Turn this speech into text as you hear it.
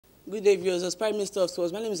Good day, viewers. As Prime Minister of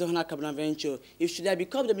Sports, my name is Honourable. If should I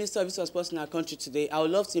become the Minister of Youth and Sports in our country today, I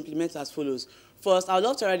would love to implement as follows. First, I would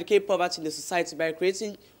love to eradicate poverty in the society by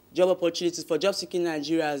creating job opportunities for job-seeking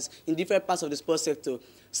Nigerians in different parts of the sports sector.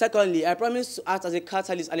 Secondly, I promise to act as a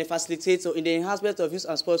catalyst and a facilitator in the enhancement of youth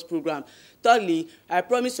and sports program. Thirdly, I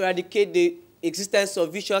promise to eradicate the existence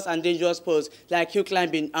of vicious and dangerous sports like hill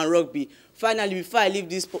climbing and rugby. Finally, before I leave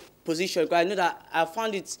this position, because I know that I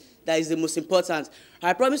found it that is the most important,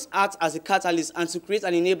 I promise to act as a catalyst and to create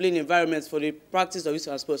an enabling environment for the practice of youth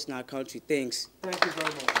and sports in our country. Thanks. Thank you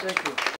very much. Thank you.